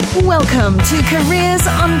Welcome to Careers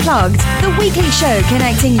Unplugged, the weekly show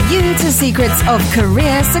connecting you to secrets of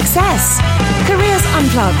career success. Careers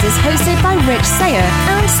Unplugged is hosted by Rich Sayer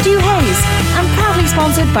and Stu Hayes and proudly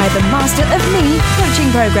sponsored by the Master of Me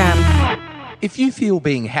coaching program. If you feel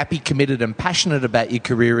being happy, committed and passionate about your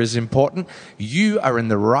career is important, you are in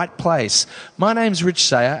the right place. My name's Rich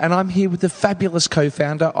Sayer and I'm here with the fabulous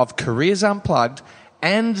co-founder of Careers Unplugged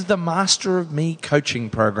and the Master of Me coaching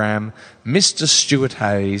program, Mr. Stuart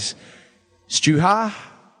Hayes. Stuha,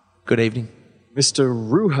 good evening. Mr.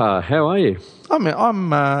 Ruha, how are you? I've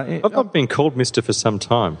not been called Mr. for some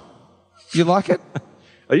time. You like it?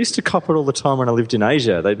 I used to cop it all the time when I lived in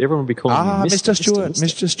Asia. Everyone would be calling me Mr. Stuart,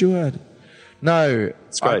 Mr. Stuart. No.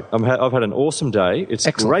 It's great. I've had an awesome day. It's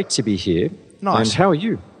Excellent. Great to be here. Nice. And how are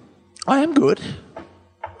you? I am good.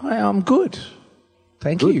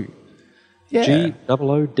 Thank you. Yeah.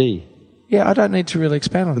 G-O-O-D. Yeah, I don't need to really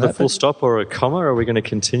expand on With that. a full stop or a comma, are we going to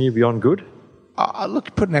continue beyond good?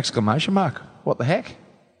 Look, put an exclamation mark. What the heck?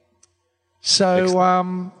 So,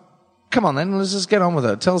 come on then, let's just get on with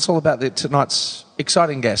it. Tell us all about tonight's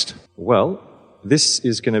exciting guest. Well, this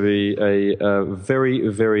is going to be a very,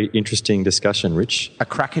 very interesting discussion, Rich. A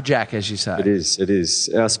crackerjack, as you say. It is.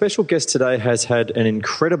 Our special guest today has had an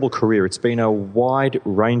incredible career. It's been a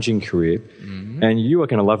wide-ranging career, and you are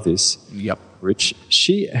going to love this. Yep. Rich.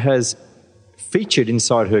 She has featured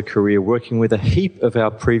inside her career working with a heap of our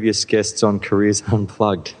previous guests on Careers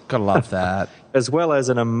Unplugged. Gotta love that. As well as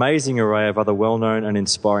an amazing array of other well-known and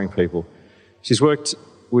inspiring people. She's worked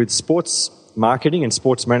with sports marketing and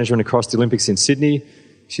sports management across the Olympics in Sydney.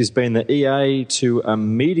 She's been the EA to a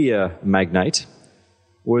media magnate,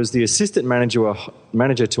 was the assistant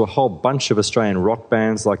manager to a whole bunch of Australian rock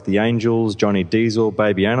bands like The Angels, Johnny Diesel,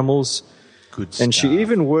 Baby Animals. Good stuff. And she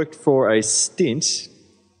even worked for a stint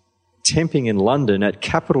temping in London at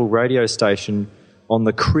Capital Radio Station on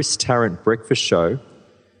the Chris Tarrant Breakfast Show.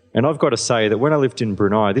 And I've got to say that when I lived in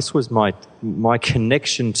Brunei, this was my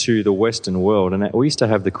connection to the Western world. And we used to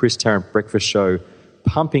have the Chris Tarrant Breakfast Show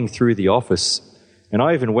pumping through the office. And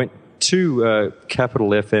I even went to Capital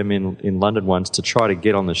FM in London once to try to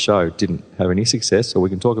get on the show. Didn't have any success, so we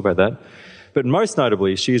can talk about that. But most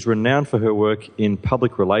notably, she is renowned for her work in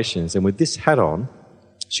public relations. And with this hat on,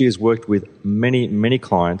 she has worked with many, many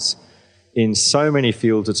clients in so many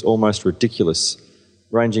fields it's almost ridiculous,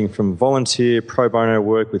 ranging from volunteer pro bono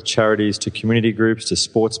work with charities to community groups to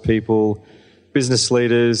sports people, business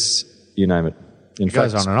leaders, you name it. It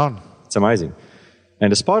goes on and on. It's amazing. And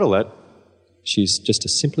despite all that, she's just a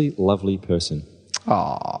simply lovely person.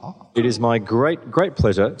 Aww. It is my great, great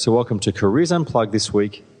pleasure to welcome to Careers Unplugged this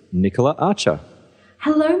week, Nicola Archer.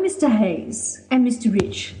 Hello, Mr. Hayes and Mr.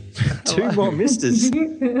 Rich. Two more misters.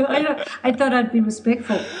 I thought I'd be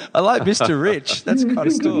respectful. I like Mr. Rich. That's kind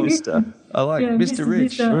of cool. Mister. I like Mr.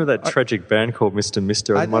 Rich. Remember that tragic band called Mr.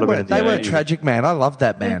 Mister? They were tragic, man. I love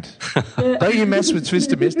that band. Don't you mess with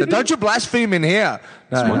Mr. Mister. Don't you blaspheme in here.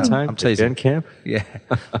 No, One time, I'm teasing. band camp. Yeah.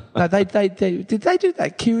 No, they did they do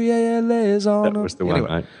that? Kyrie eleison. That was the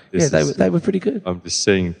one, mate. They were pretty good. I'm just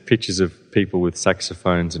seeing pictures of people with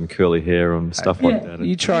saxophones and curly hair and stuff like that.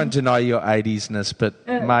 You try and deny your 80s-ness, but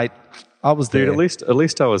mate, I was there. Dude, at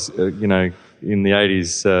least I was, in the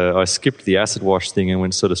 80s, I skipped the acid wash thing and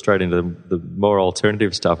went sort of straight into the more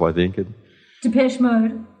alternative stuff, I think. Depeche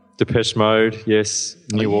Mode. Depeche Mode, yes.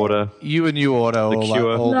 New Order. You and New Order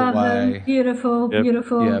all Love the way. them. Beautiful, Yep.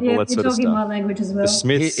 beautiful. Yeah, all that You're sort of talking stuff. my language as well. The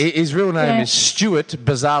Smiths. His real name Yeah. is Stuart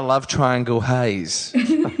Bizarre Love Triangle Hayes.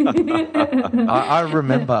 I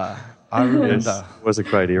remember. Yes, it was a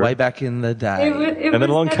great era. Way back in the day. And then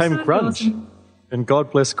along came grunge. Awesome. And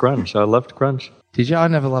God bless grunge. I loved grunge. Did you? I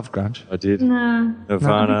never loved grunge. I did. No.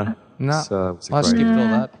 Nirvana. No, It was a I great skipped era. all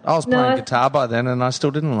that. I was playing guitar by then and I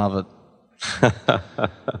still didn't love it.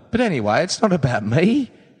 But anyway, it's not about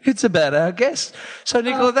me. It's about our guest. So,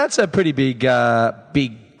 Nicola, that's a pretty big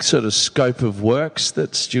sort of scope of works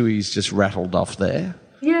that Stewie's just rattled off there.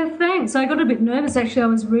 Yeah, thanks. I got a bit nervous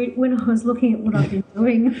actually. When I was looking at what I've been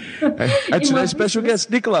doing. And today's special guest,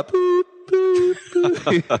 Nicola. Boop,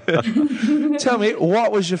 boop, boop. Tell me,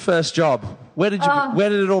 what was your first job? Where did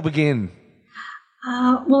it all begin?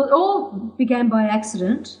 Well, it all began by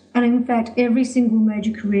accident, and in fact, every single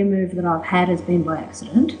major career move that I've had has been by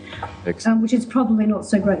accident, which is probably not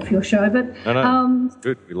so great for your show. But No, it's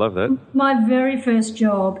good. We love that. my very first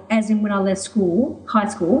job, as in when I left school, high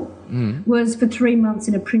school, was for 3 months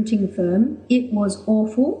in a printing firm. It was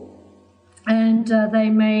awful, and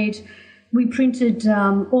we printed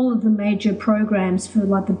all of the major programs for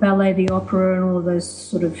like the ballet, the opera, and all of those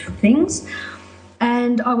sort of things.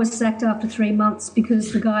 And I was sacked after 3 months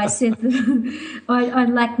because the guy said that I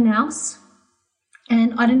lacked nous.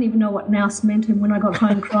 And I didn't even know what nous meant, and when I got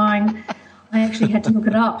home crying, I actually had to look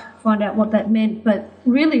it up, find out what that meant. But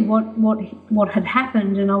really what had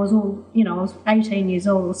happened, and I was I was 18 years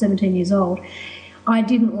old or 17 years old, I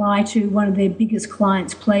didn't lie to one of their biggest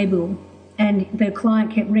clients, Playbill, and the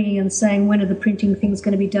client kept ringing and saying, when are the printing things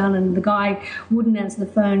going to be done? And the guy wouldn't answer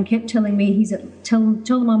the phone, kept telling me tell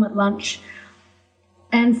them I'm at lunch.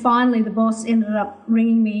 And finally the boss ended up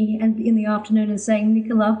ringing me in the afternoon and saying,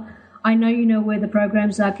 Nicola, I know you know where the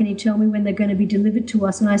programs are. Can you tell me when they're going to be delivered to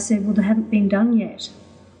us? And I said, well, they haven't been done yet.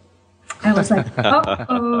 I was like,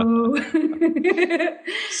 uh-oh.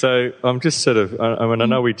 So I'm just sort of, I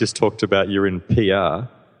know we just talked about you're in PR.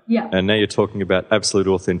 Yeah. And now you're talking about absolute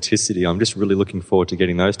authenticity. I'm just really looking forward to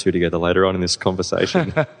getting those two together later on in this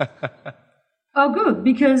conversation. Oh, good,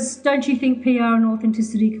 because don't you think PR and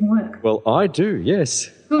authenticity can work? Well, I do, yes.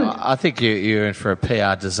 Good. I think you're in for a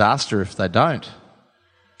PR disaster if they don't.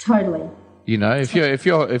 Totally. You know, if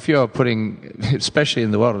you're putting, especially in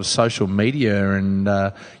the world of social media, and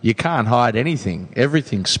you can't hide anything.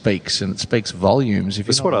 Everything speaks, and it speaks volumes.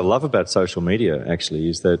 That's what I love about social media, actually,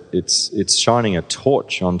 is that it's shining a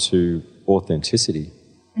torch onto authenticity.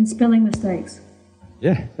 And spelling mistakes.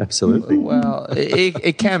 Yeah, absolutely. Well,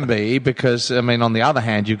 it can be because, I mean, on the other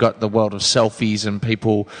hand, you've got the world of selfies and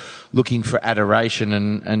people looking for adoration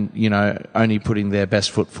and only putting their best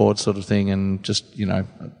foot forward sort of thing, and just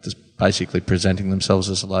basically presenting themselves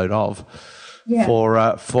as a load of for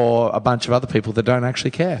a bunch of other people that don't actually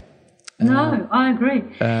care. No, I agree.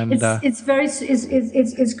 And it's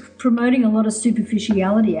promoting a lot of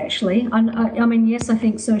superficiality, actually. I mean, yes, I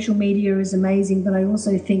think social media is amazing, but I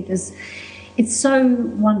also think it's so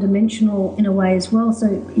one-dimensional in a way as well,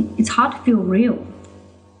 so it's hard to feel real.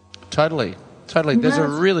 Totally. There's a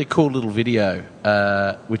really cool little video,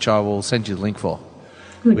 which I will send you the link for,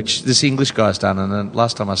 which this English guy's done, and then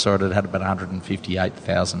last time I saw it, it had about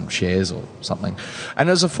 158,000 shares or something. And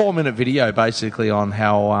it was a 4-minute video basically on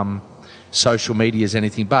how social media is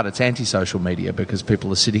anything but. It's anti-social media because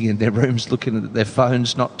people are sitting in their rooms looking at their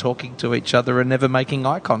phones, not talking to each other and never making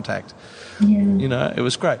eye contact. Yeah. It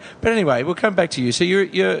was great. But anyway, we'll come back to you. So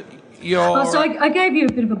you're so I gave you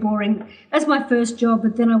a bit of a boring. That's my first job,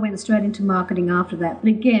 but then I went straight into marketing after that. But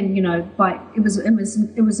again, it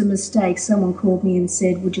was a mistake. Someone called me and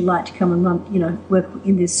said, "Would you like to come and run, work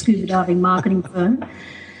in this scuba diving marketing firm?"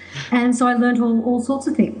 And so I learned all sorts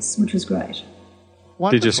of things, which was great.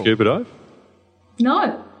 Wonderful. Did you scuba dive?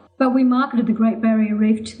 No. But we marketed the Great Barrier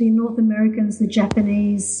Reef to the North Americans, the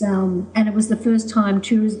Japanese, and it was the first time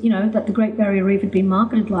that the Great Barrier Reef had been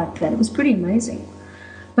marketed like that. It was pretty amazing.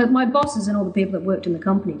 But my bosses and all the people that worked in the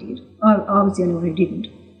company did. I was the only one who didn't.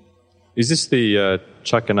 Is this the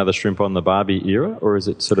chuck another shrimp on the Barbie era, or is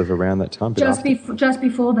it sort of around that time? Just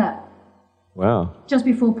before that. Wow. Just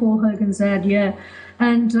before Paul Hogan's ad, yeah.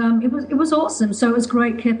 And it was awesome. So it was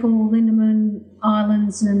Great Keppel, Lindeman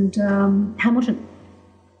Islands, and Hamilton.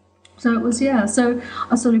 So it was, so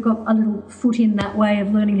I sort of got a little foot in that way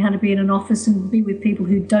of learning how to be in an office and be with people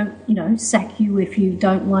who don't, sack you if you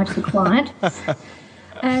don't like the client.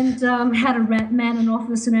 And how to man an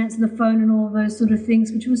office and answer the phone and all those sort of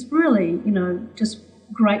things, which was really, just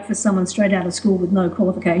great for someone straight out of school with no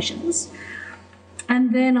qualifications.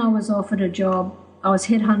 And then I was offered a job. I was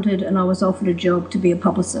headhunted and I was offered a job to be a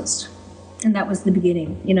publicist. And that was the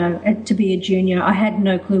beginning, to be a junior. I had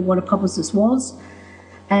no clue what a publicist was.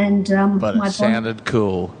 And but it sounded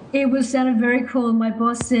cool. It sounded very cool. And my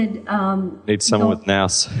boss said... Need someone with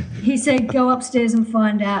nous. He said, go upstairs and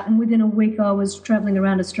find out. And within a week, I was travelling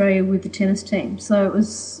around Australia with the tennis team. So it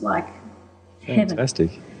was like heaven.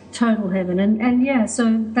 Fantastic. Total heaven. And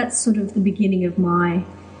so that's sort of the beginning of my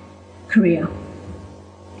career.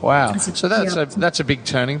 Wow. So that's a big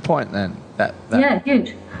turning point then. Yeah,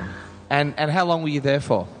 huge. And how long were you there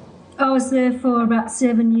for? I was there for about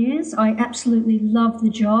 7 years. I absolutely loved the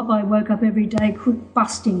job. I woke up every day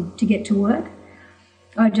busting to get to work.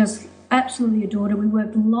 I just absolutely adored it. We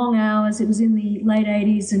worked long hours. It was in the late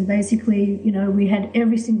 80s, and basically, we had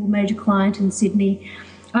every single major client in Sydney.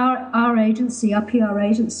 Our agency, our PR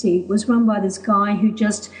agency, was run by this guy who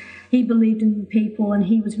he believed in people, and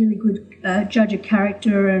he was really good judge of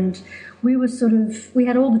character, and we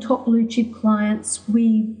had all the top blue chip clients.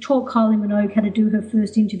 We taught Kylie Minogue how to do her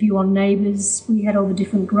first interview on Neighbours. We had all the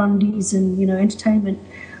different Grundys and, entertainment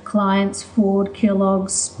clients, Ford,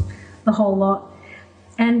 Kellogg's, the whole lot.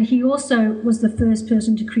 And he also was the first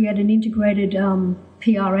person to create an integrated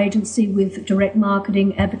PR agency with direct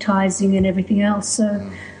marketing, advertising and everything else.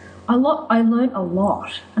 So I learned a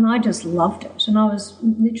lot, and I just loved it. And I was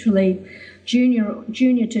literally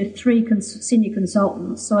junior to 3 senior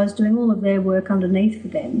consultants, so I was doing all of their work underneath for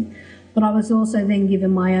them. But I was also then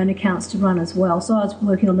given my own accounts to run as well. So I was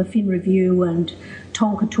working on the Fin Review and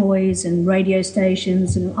Tonka Toys and radio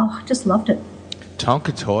stations, and I just loved it.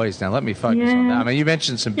 Tonka Toys. Now, let me focus on that. I mean, you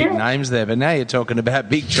mentioned some big names there, but now you're talking about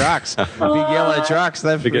big trucks, big yellow trucks.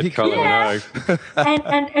 They're pretty cool.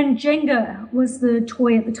 And Jenga was the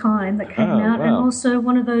toy at the time that came out, and also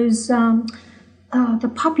one of those,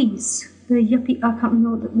 the puppies, the yuppie, I can't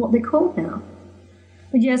remember what they're called now.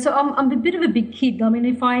 But yeah, so I'm a bit of a big kid. I mean,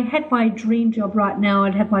 if I had my dream job right now,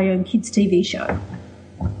 I'd have my own kids' TV show.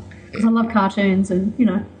 Because I love cartoons and,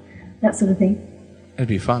 that sort of thing. It'd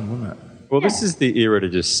be fun, wouldn't it? Well, this is the era to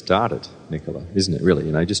just start it, Nicola, isn't it,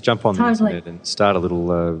 really? Just jump on the internet and start a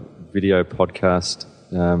little video podcast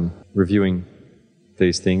reviewing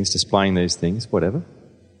these things, displaying these things, whatever.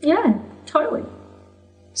 Yeah, totally.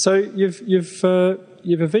 So you've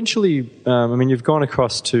eventually, you've gone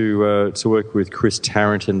across to work with Chris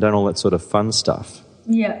Tarrant and done all that sort of fun stuff.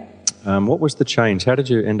 Yeah. What was the change? How did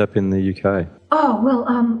you end up in the UK? Oh,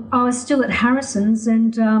 well, I was still at Harrison's,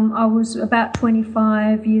 and I was about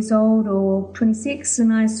 25 years old or 26,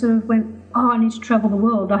 and I sort of went, I need to travel the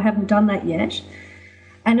world. I haven't done that yet.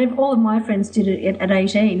 And all of my friends did it at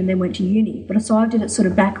 18 and then went to uni, so I did it sort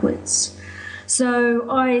of backwards. So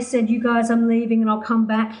I said, you guys, I'm leaving and I'll come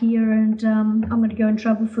back here and I'm going to go and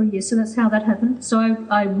travel for a year. So that's how that happened. So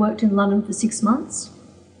I worked in London for 6 months,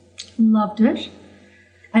 loved it.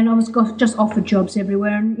 And I was just offered jobs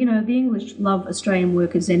everywhere. And, the English love Australian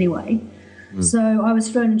workers anyway. So I was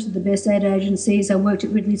thrown into the best ad agencies. I worked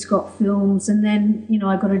at Ridley Scott Films. And then,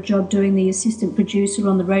 I got a job doing the assistant producer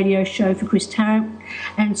on the radio show for Chris Tarrant.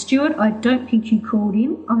 And Stuart, I don't think you called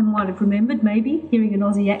in. I might have remembered, maybe, hearing an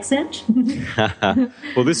Aussie accent.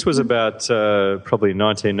 Well, this was about probably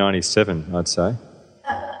 1997, I'd say.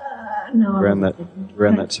 No, around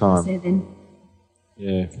that time. Then.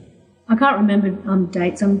 Yeah. I can't remember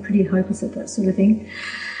dates. I'm pretty hopeless at that sort of thing.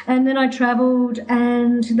 And then I travelled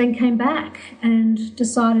and then came back and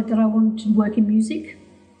decided that I wanted to work in music.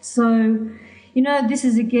 So, this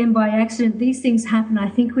is again by accident. These things happen. I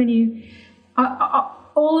think when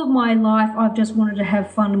all of my life I've just wanted to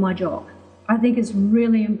have fun in my job. I think it's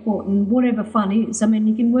really important, whatever fun is. I mean,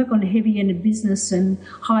 you can work on heavy-ended business and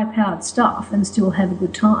high-powered stuff and still have a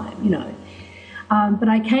good time, But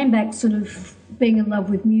I came back sort of being in love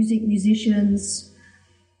with music, musicians.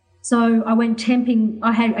 So I went temping.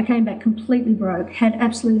 I came back completely broke, had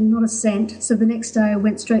absolutely not a cent. So the next day I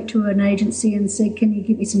went straight to an agency and said, can you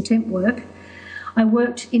give me some temp work? I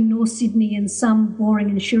worked in North Sydney in some boring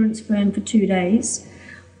insurance firm for 2 days,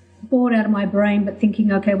 bored out of my brain, but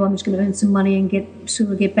thinking, okay, well, I'm just going to earn some money and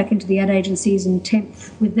get back into the ad agencies and temp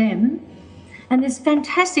with them. And this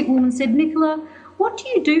fantastic woman said, Nicola, what do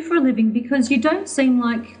you do for a living? Because you don't seem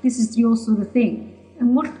like this is your sort of thing.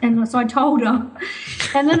 And so I told her.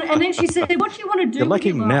 And then she said, what do you want to do You're with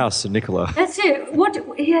your life? lacking mouse, Nicola. That's it.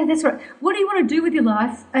 That's right. What do you want to do with your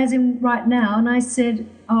life, as in right now? And I said,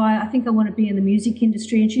 I think I want to be in the music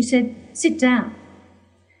industry. And she said, sit down.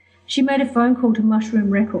 She made a phone call to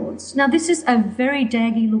Mushroom Records. Now, this is a very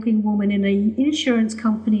daggy-looking woman in an insurance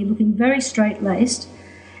company looking very straight-laced.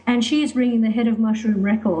 And she is ringing the head of Mushroom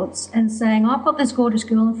Records and saying, I've got this gorgeous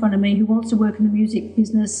girl in front of me who wants to work in the music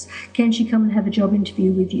business. Can she come and have a job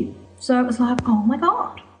interview with you? So it was like, oh, my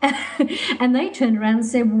God. And they turned around and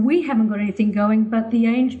said, well, we haven't got anything going, but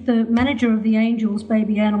the manager of the Angels,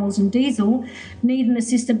 Baby Animals and Diesel need an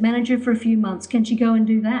assistant manager for a few months. Can she go and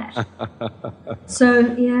do that? So,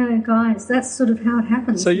 yeah, guys, that's sort of how it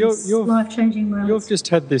happens. So you're life-changing moments. You've just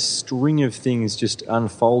had this string of things just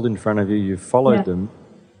unfold in front of you. You've followed them.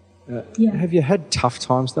 Have you had tough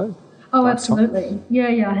times, though? Oh, absolutely.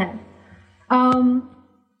 Yeah, I have.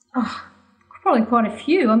 Probably quite a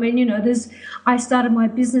few. I mean, I started my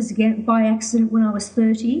business again by accident when I was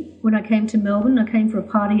 30. When I came to Melbourne, I came for a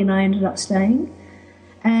party and I ended up staying.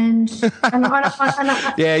 And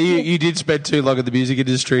you did spend too long in the music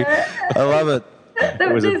industry. I love it.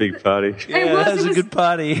 It was a big party. It was a good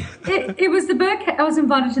party. It was the birdcage. I was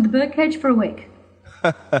invited to the birdcage for a week.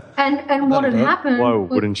 And what had happened... Whoa,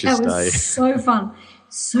 wouldn't you stay? Was so fun.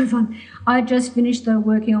 So fun. I just finished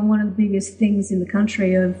working on one of the biggest things in the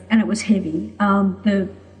country and it was heavy.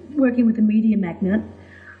 Working with the media magnet,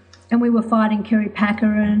 and we were fighting Kerry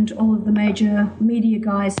Packer and all of the major media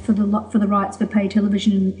guys for the rights for pay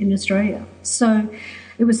television in Australia. So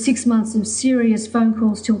it was 6 months of serious phone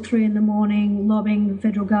calls till 3 a.m, lobbying the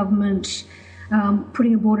federal government,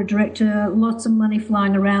 putting aboard a director, lots of money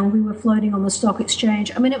flying around. We were floating on the stock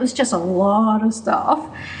exchange. I mean, it was just a lot of stuff.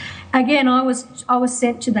 Again, I was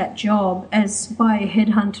sent to that job by a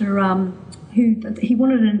headhunter who he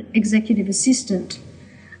wanted an executive assistant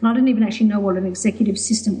And I didn't even actually know what an executive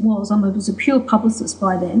assistant was. I was a pure publicist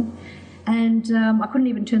by then. And I couldn't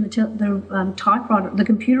even turn the typewriter, the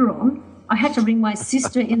computer on. I had to ring my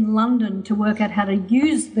sister in London to work out how to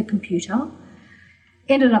use the computer.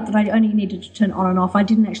 Ended up that I only needed to turn it on and off. I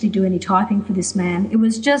didn't actually do any typing for this man. It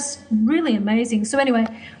was just really amazing. So anyway,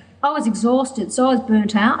 I was exhausted, so I was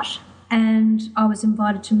burnt out, and I was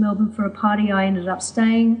invited to Melbourne for a party. I ended up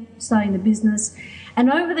starting the business.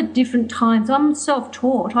 And over the different times, I'm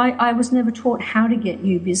self-taught. I was never taught how to get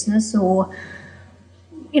new business, or,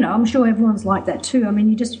 you know, I'm sure everyone's like that too. I mean,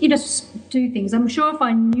 you just do things. I'm sure if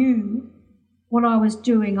I knew what I was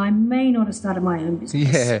doing, I may not have started my own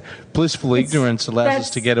business. Yeah, blissful ignorance allows us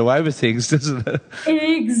to get away with things, doesn't it?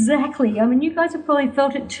 Exactly. I mean, you guys have probably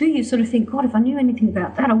felt it too. You sort of think, God, if I knew anything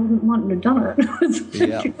about that, I wouldn't want to have done it.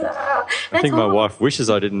 Yeah. I think my wife wishes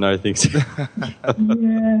I didn't know things.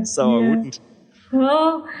 Yeah. So I wouldn't.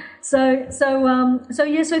 Well, so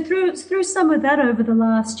through some of that over the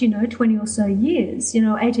last, 20 or so years,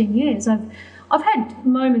 18 years, I've had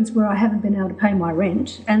moments where I haven't been able to pay my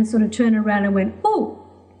rent and sort of turn around and went, oh,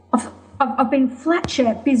 I've been flat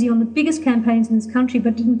chat busy on the biggest campaigns in this country,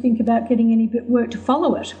 but didn't think about getting any work to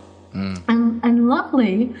follow it. And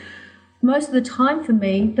luckily, most of the time for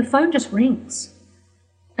me, the phone just rings.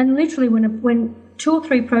 And literally when 2 or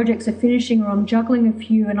 3 projects are finishing, or I'm juggling a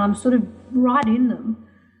few and I'm sort of right in them,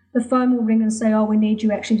 the phone will ring and say, oh, we need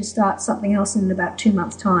you actually to start something else in about 2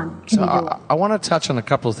 months' time. Can you do it? I want to touch on a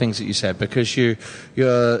couple of things that you said, because you're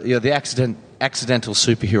the accidental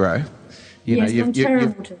superhero. I'm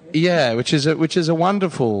terrible to it. Yeah, which is a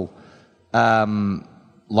wonderful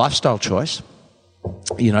lifestyle choice,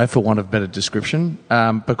 for want of better description,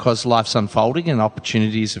 because life's unfolding and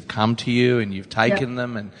opportunities have come to you and you've taken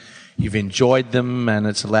them and you've enjoyed them, and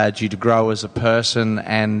it's allowed you to grow as a person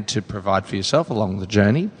and to provide for yourself along the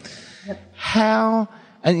journey. Yep. How,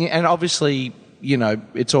 and obviously,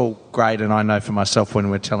 it's all great, and I know for myself when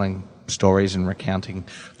we're telling stories and recounting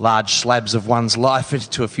large slabs of one's life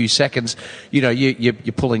into a few seconds, you're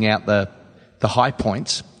pulling out the high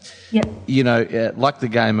points. Yep. Like the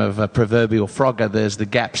game of a proverbial Frogger, there's the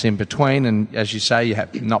gaps in between, and as you say, you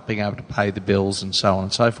have not being able to pay the bills and so on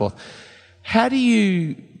and so forth. How do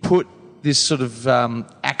you put this sort of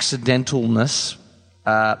accidentalness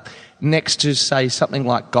next to, say, something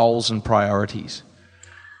like goals and priorities?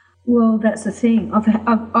 Well, that's the thing.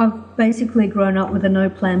 I've basically grown up with a no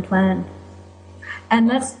plan, and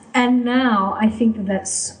now I think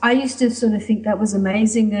that's. I used to sort of think that was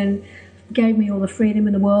amazing and gave me all the freedom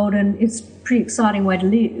in the world, and it's a pretty exciting way to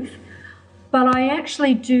live. But I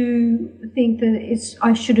actually do think that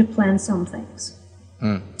I should have planned some things.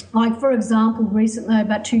 Like, for example, recently,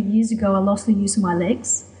 about 2 years ago, I lost the use of my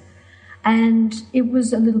legs, and it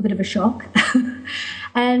was a little bit of a shock.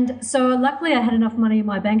 And so luckily I had enough money in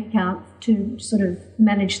my bank account to sort of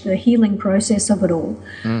manage the healing process of it all.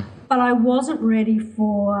 But I wasn't ready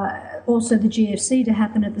for also the GFC to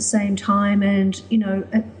happen at the same time, and,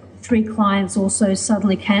 3 clients also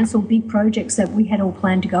suddenly cancelled big projects that we had all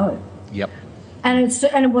planned to go. Yep. And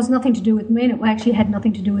it was nothing to do with me, and it actually had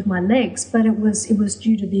nothing to do with my legs, but it was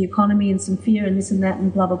due to the economy and some fear and this and that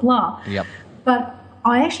and blah, blah, blah. Yep. But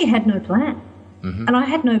I actually had no plan, and I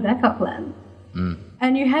had no backup plan.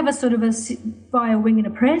 And you have a sort of by a wing and a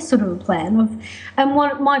prayer sort of a plan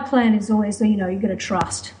my plan is always that, you've got to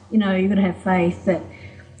trust, you've got to have faith that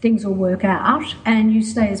things will work out, and you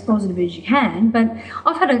stay as positive as you can. But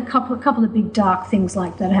I've had a couple of big dark things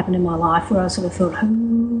like that happen in my life where I sort of thought, oh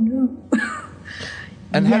no.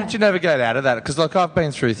 And how did you navigate out of that? Because, I've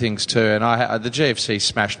been through things too, and the GFC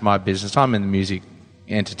smashed my business. I'm in the music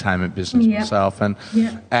entertainment business myself, and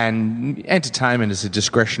entertainment is a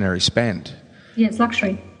discretionary spend. Yeah, it's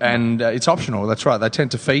luxury. And it's optional, that's right. They tend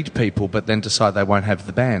to feed people but then decide they won't have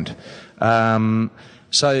the band.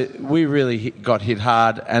 So we really got hit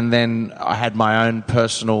hard, and then I had my own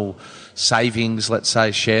personal savings, let's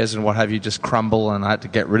say shares and what have you, just crumble, and I had to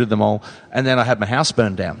get rid of them all. And then I had my house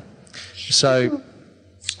burned down. So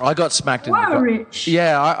I got smacked in the rich.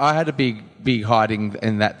 Yeah, I had a big hiding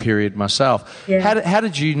in that period myself. Yeah. How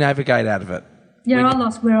did you navigate out of it? Yeah, I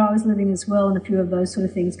lost where I was living as well, and a few of those sort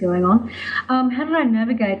of things going on. How did I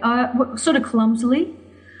navigate? Sort of clumsily,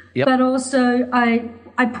 but also I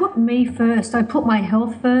put me first. I put my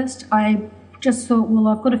health first. I just thought, well,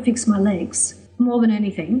 I've got to fix my legs more than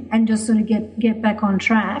anything, and just sort of get back on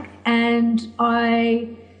track. And I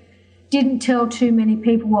didn't tell too many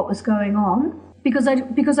people what was going on, because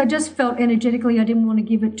I just felt energetically I didn't want to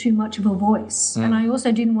give it too much of a voice, and I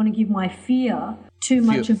also didn't want to give my fear too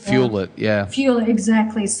much of fuel it, yeah. Fuel it,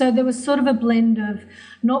 exactly. So there was sort of a blend of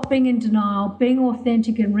not being in denial, being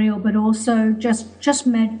authentic and real, but also just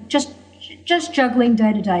juggling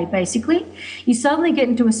day to day, basically. You suddenly get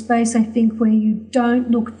into a space, I think, where you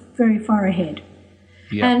don't look very far ahead.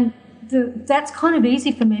 Yeah. And that's kind of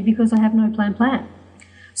easy for me because I have no plan.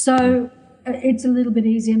 So it's a little bit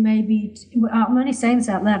easier maybe. I'm only saying this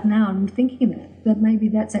out loud now, and I'm thinking that maybe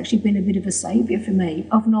that's actually been a bit of a saviour for me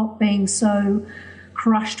of not being so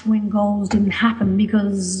crushed when goals didn't happen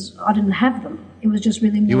because I didn't have them. It was just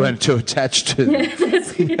really more... You weren't too attached to them.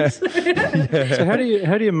 Yeah. So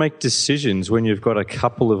how do you make decisions when you've got a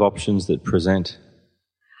couple of options that present?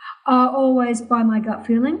 Always by my gut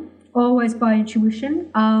feeling, always by intuition.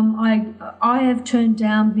 I have turned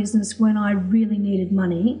down business when I really needed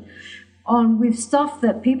money with stuff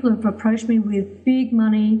that people have approached me with, big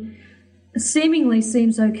money, seemingly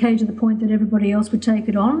seems okay to the point that everybody else would take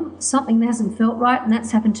it on. Something hasn't felt right, and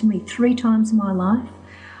that's happened to me 3 times in my life,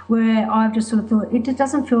 where I've just sort of thought, it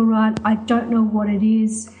doesn't feel right, I don't know what it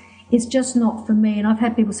is, it's just not for me. And I've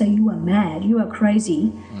had people say, you are mad, you are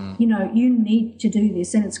crazy, you need to do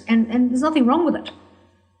this, and there's nothing wrong with it.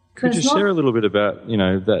 Could you share a little bit about,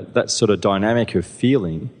 that sort of dynamic of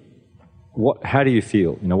feeling? How do you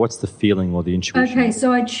feel? What's the feeling or the intuition? Okay,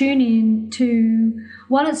 so I tune in to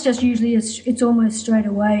one. It's just usually it's almost straight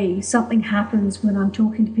away. Something happens when I'm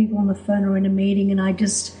talking to people on the phone or in a meeting, and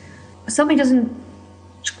something doesn't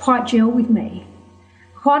quite gel with me.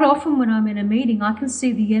 Quite often when I'm in a meeting, I can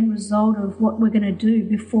see the end result of what we're going to do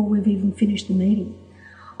before we've even finished the meeting.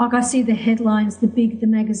 Like I see the headlines, the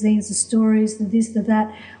magazines, the stories, the this, the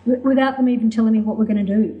that, without them even telling me what we're going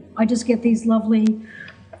to do. I just get these lovely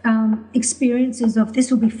experiences of this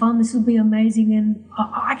will be fun, this will be amazing, and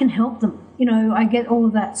I can help them. I get all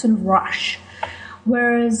of that sort of rush.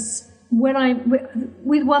 Whereas when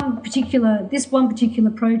with this one particular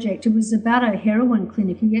project, it was about a heroin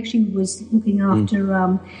clinic. He actually was looking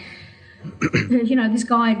after, this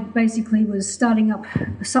guy basically was starting up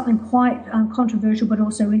something quite controversial but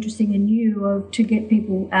also interesting and new to get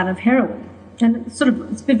people out of heroin. And it's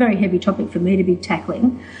been a very heavy topic for me to be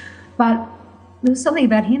tackling, but there was something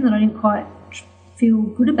about him that I didn't quite feel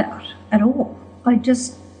good about at all. I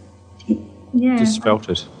just felt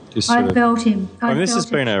it. I felt him. This has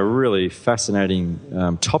been a really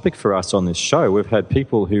fascinating topic for us on this show. We've had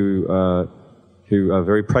people who are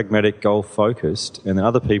very pragmatic, goal-focused, and then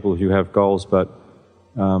other people who have goals but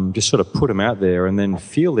just sort of put them out there and then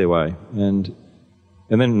feel their way. And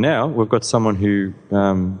then now we've got someone who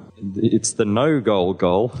it's the no-goal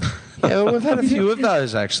goal. Yeah, well, we've had a few of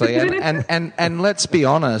those actually, and let's be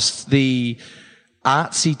honest, the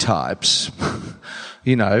artsy types,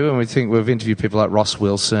 when we think we've interviewed people like Ross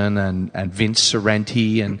Wilson and Vince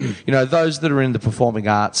Sorrenti, and those that are in the performing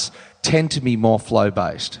arts tend to be more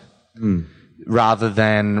flow-based, rather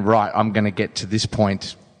than I'm going to get to this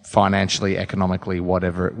point financially, economically,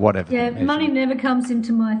 whatever. Yeah, money never comes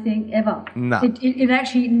into my thing ever. No, it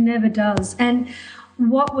actually never does, and.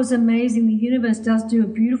 What was amazing, the universe does do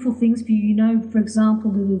beautiful things for you. For example,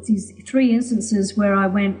 there was these 3 instances where I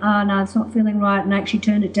went, no, it's not feeling right, and I actually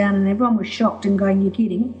turned it down, and everyone was shocked and going, you're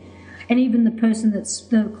kidding. And even the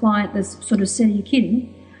client that's sort of said, you're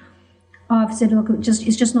kidding. I've said, look,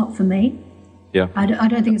 it's just not for me. Yeah. I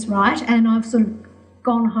don't think it's right. And I've sort of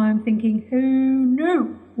gone home thinking, who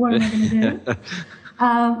knew? What am I going to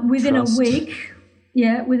do? Within a week...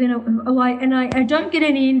 Yeah, and I don't get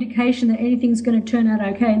any indication that anything's going to turn out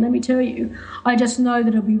okay. Let me tell you, I just know that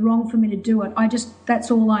it'll be wrong for me to do it. That's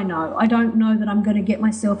all I know. I don't know that I'm going to get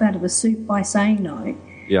myself out of the soup by saying no.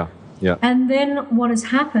 Yeah. And then what has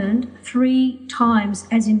happened 3 times,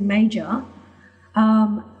 as in major,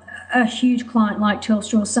 a huge client like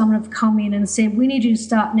Telstra or someone have come in and said, we need you to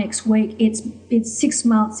start next week. It's 6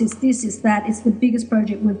 months. It's this, it's that. It's the biggest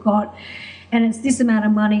project we've got. And it's this amount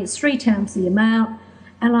of money, it's 3 times the amount.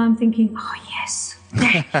 And I'm thinking, oh, yes,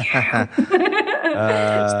 thank you.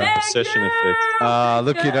 Possession effect.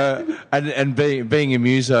 Look, and being a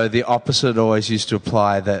muso, the opposite always used to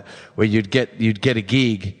apply, that where you'd get a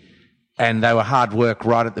gig and they were hard work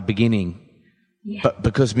right at the beginning. Yeah. But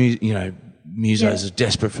because, musos are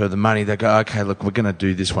desperate for the money, they go, okay, look, we're going to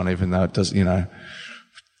do this one even though it does,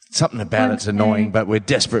 something about it's annoying, but we're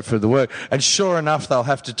desperate for the work. And sure enough, they'll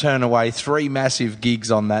have to turn away 3 massive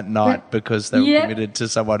gigs on that night because they were committed to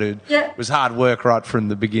someone who was hard work right from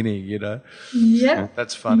the beginning, Yep.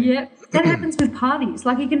 That's funny. Yep. That happens with parties.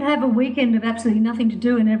 Like you can have a weekend of absolutely nothing to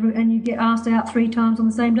do and you get asked out 3 times on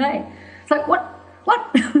the same day. It's like, what?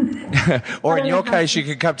 Or in your case, you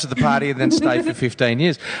could come to the party and then stay for 15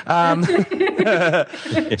 years. So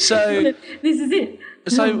this is it.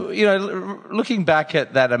 So, looking back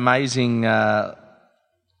at that amazing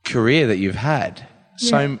career that you've had,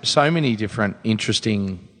 so many different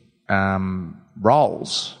interesting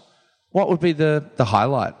roles, what would be the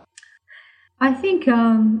highlight? I think,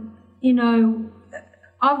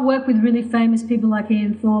 I've worked with really famous people like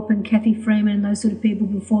Ian Thorpe and Kathy Freeman and those sort of people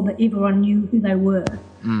before that everyone knew who they were.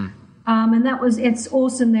 And it's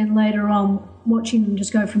awesome then later on watching them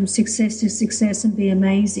just go from success to success and be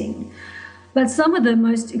amazing. But some of the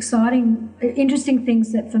most exciting, interesting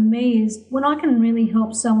things that for me is when I can really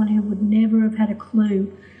help someone who would never have had a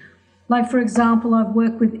clue. Like, for example, I've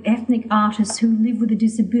worked with ethnic artists who live with a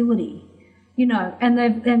disability,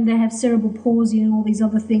 and they have cerebral palsy and all these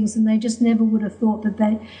other things, and they just never would have thought that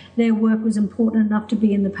their work was important enough to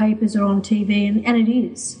be in the papers or on TV, and it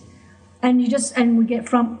is. And we get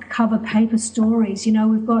front cover paper stories.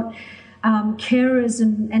 We've got carers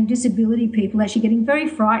and disability people actually getting very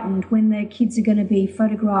frightened when their kids are going to be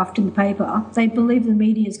photographed in the paper. They believe the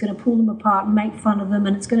media is going to pull them apart and make fun of them,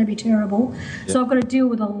 and it's going to be terrible. Yep. So I've got to deal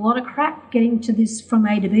with a lot of crap getting to this from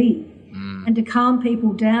A to B. And to calm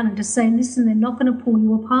people down and to say, listen, they're not going to pull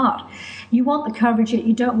you apart. You want the coverage, yet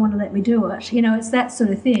you don't want to let me do it. It's that sort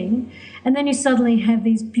of thing. And then you suddenly have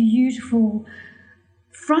these beautiful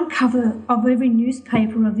front cover of every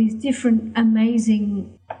newspaper of these different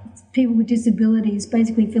amazing people with disabilities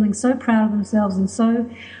basically feeling so proud of themselves and so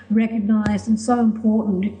recognised and so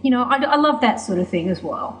important. I love that sort of thing as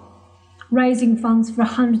well. Raising funds for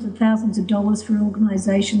hundreds of thousands of dollars for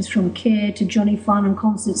organisations from CARE to Johnny Fun and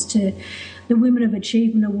concerts to the Women of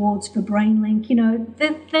Achievement Awards for BrainLink.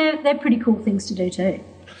 They're pretty cool things to do too.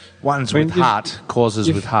 Ones with heart, causes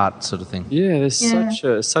with heart sort of thing. Yeah, there's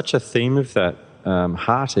such a theme of that.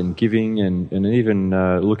 Heart and giving and even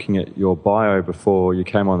looking at your bio before you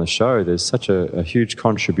came on the show, there's such a huge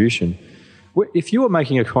contribution. If you were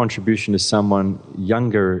making a contribution to someone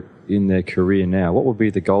younger in their career now, what would be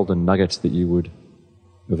the golden nuggets that you would,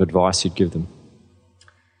 of advice you'd give them?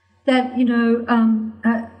 That,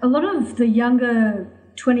 a lot of the younger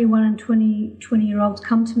 21 and 20-year-olds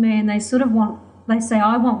come to me and they sort of they say,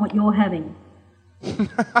 I want what you're having.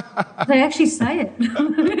 They actually say it.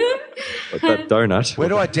 That donut. Where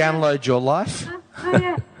do I download your life?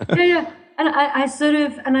 Yeah. And I sort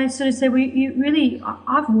of say, well, you really,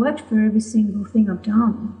 I've worked for every single thing I've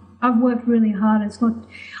done. I've worked really hard. It's not,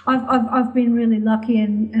 I've been really lucky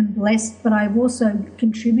and blessed, but I've also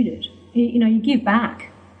contributed. You give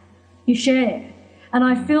back, you share. And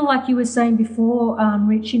I feel like you were saying before,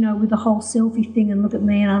 Rich, with the whole selfie thing and look at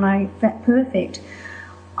me and aren't I fat perfect.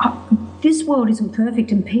 This world isn't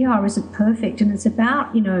perfect and PR isn't perfect, and it's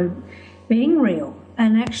about, being real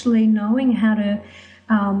and actually knowing how to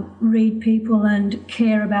read people and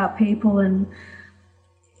care about people. And,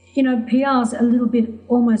 PR's a little bit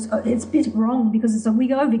it's a bit wrong because it's we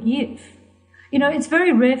overgive. It's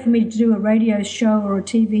very rare for me to do a radio show or a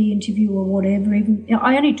TV interview or whatever. Even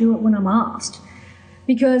I only do it when I'm asked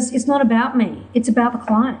because it's not about me. It's about the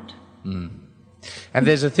client. Mm. And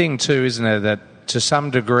there's a thing too, isn't there, that to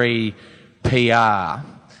some degree PR,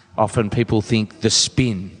 often people think the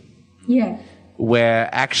spin. Yeah. Where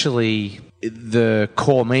actually the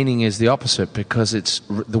core meaning is the opposite, because it's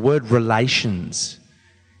the word relations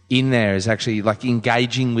in there is actually like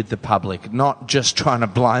engaging with the public, not just trying to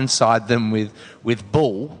blindside them with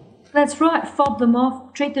bull. That's right. Fob them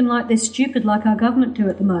off, treat them like they're stupid, like our government do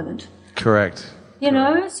at the moment. Correct.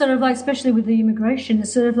 Sort of like, especially with the immigration,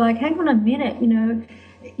 it's sort of like, hang on a minute,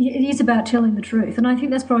 it is about telling the truth. And I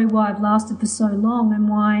think that's probably why I've lasted for so long and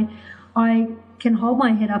why I can hold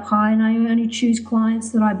my head up high and I only choose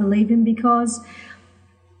clients that I believe in, because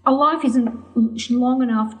a life isn't long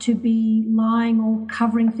enough to be lying or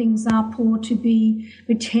covering things up or to be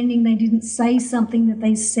pretending they didn't say something that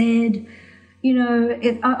they said.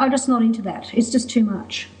 I'm just not into that. It's just too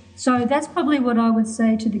much. So that's probably what I would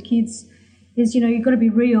say to the kids is, you've got to be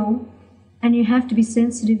real and you have to be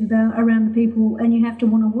sensitive around the people and you have to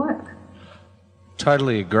want to work.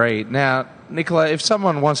 Totally agree. Now, Nicola, if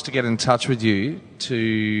someone wants to get in touch with you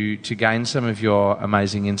to gain some of your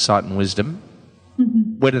amazing insight and wisdom,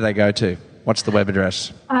 where do they go to? What's the web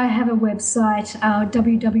address? I have a website,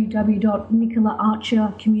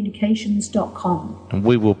 www.nicolaarchercommunications.com. And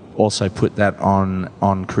we will also put that on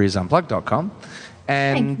careersunplugged.com.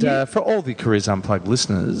 And for all the Careers Unplugged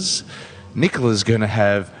listeners, Nicola's going to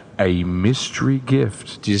have a mystery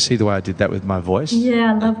gift. Do you see the way I did that with my voice?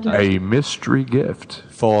 Yeah, I loved it. A mystery gift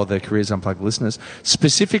for the Careers Unplugged listeners,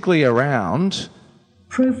 specifically around...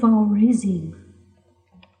 profile raising.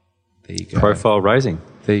 There you go. Profile raising.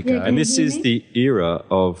 There you go. And this is the era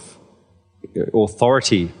of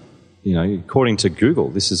authority according to Google,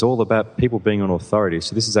 this is all about people being on authority.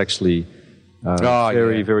 So this is actually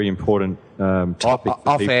very important topic.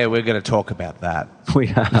 Off air, we're going to talk about that.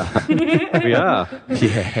 We are. Yeah.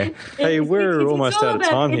 Hey, we're almost out of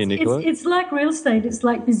time here, Nicola. It's like real estate. It's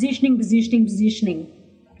like positioning.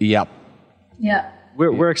 Yep. Yeah.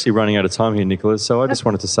 We're actually running out of time here, Nicola. So I just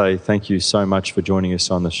wanted to say thank you so much for joining us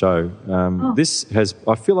on the show. I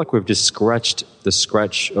feel like we've just scratched the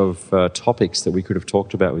scratch of topics that we could have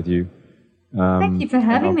talked about with you. Thank you for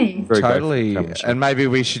having me. Totally. And maybe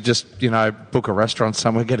we should just, book a restaurant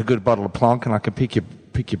somewhere, get a good bottle of Plonk, and I can pick your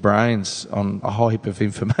brains on a whole heap of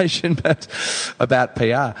information about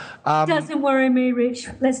PR. Doesn't worry me, Rich.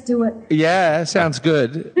 Let's do it. Yeah, sounds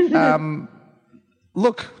good.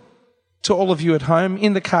 Look, to all of you at home,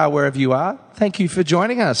 in the car, wherever you are, thank you for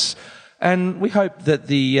joining us. And we hope that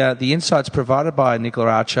the insights provided by Nicola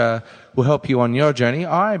Archer will help you on your journey.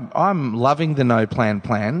 I'm loving the no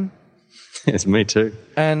plan. Yes, me too.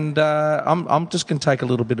 And I'm just going to take a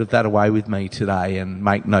little bit of that away with me today and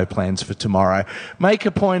make no plans for tomorrow. Make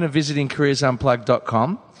a point of visiting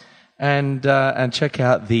careersunplugged.com and check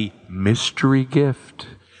out the mystery gift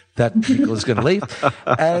that Nicola's going to leave,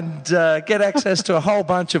 and get access to a whole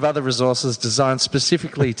bunch of other resources designed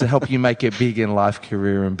specifically to help you make it big in life,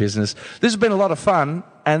 career and business. This has been a lot of fun,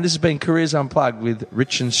 and this has been Careers Unplugged with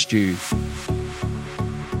Rich and Stu.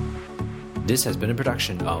 This has been a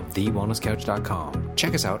production of TheWellnessCouch.com.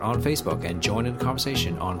 Check us out on Facebook and join in the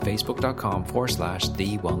conversation on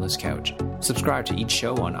Facebook.com/TheWellnessCouch. Subscribe to each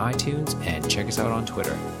show on iTunes and check us out on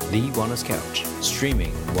Twitter. The Wellness Couch,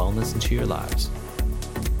 streaming wellness into your lives.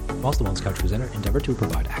 Whilst the Wellness Couch presenter endeavor to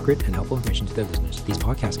provide accurate and helpful information to their listeners, these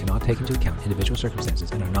podcasts cannot take into account individual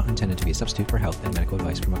circumstances and are not intended to be a substitute for health and medical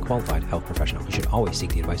advice from a qualified health professional. You should always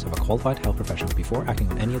seek the advice of a qualified health professional before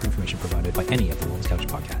acting on any of the information provided by any of the Wellness Couch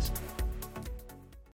podcasts.